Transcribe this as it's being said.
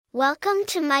Welcome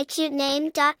to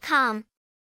mycutename.com.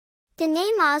 The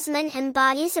name Osman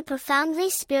embodies a profoundly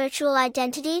spiritual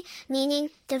identity, meaning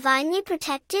divinely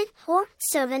protected or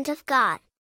servant of God.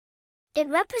 It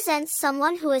represents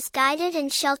someone who is guided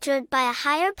and sheltered by a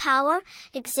higher power,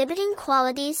 exhibiting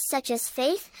qualities such as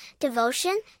faith,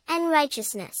 devotion, and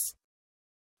righteousness.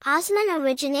 Osman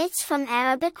originates from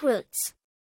Arabic roots.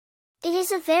 It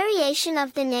is a variation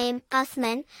of the name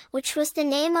Uthman, which was the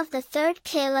name of the third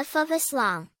caliph of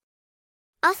Islam.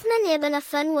 Uthman ibn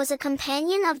Affan was a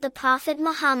companion of the Prophet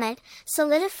Muhammad,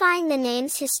 solidifying the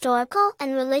name's historical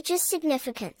and religious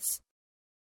significance.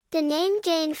 The name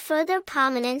gained further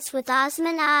prominence with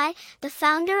Osman I, the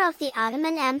founder of the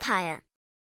Ottoman Empire.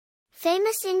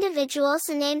 Famous individuals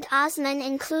named Osman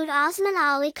include Osman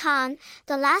Ali Khan,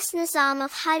 the last Nizam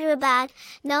of Hyderabad,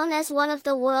 known as one of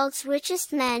the world's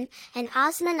richest men, and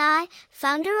Osman I,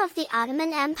 founder of the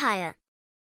Ottoman Empire.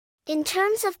 In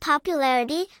terms of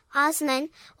popularity, Osman,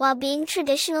 while being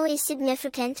traditionally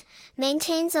significant,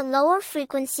 maintains a lower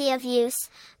frequency of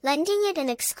use, lending it an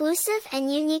exclusive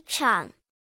and unique charm.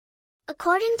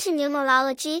 According to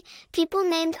numerology, people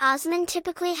named Osman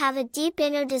typically have a deep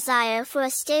inner desire for a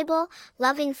stable,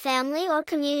 loving family or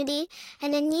community,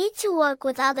 and a need to work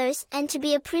with others and to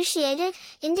be appreciated,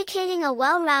 indicating a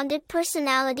well-rounded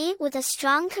personality with a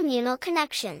strong communal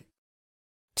connection.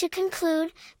 To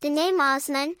conclude, the name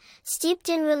Osman, steeped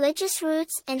in religious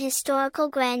roots and historical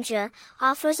grandeur,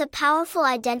 offers a powerful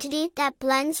identity that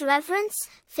blends reverence,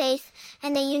 faith,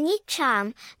 and a unique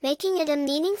charm, making it a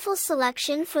meaningful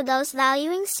selection for those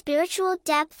valuing spiritual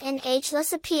depth and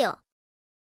ageless appeal.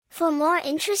 For more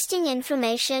interesting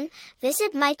information,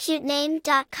 visit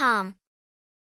mycutename.com.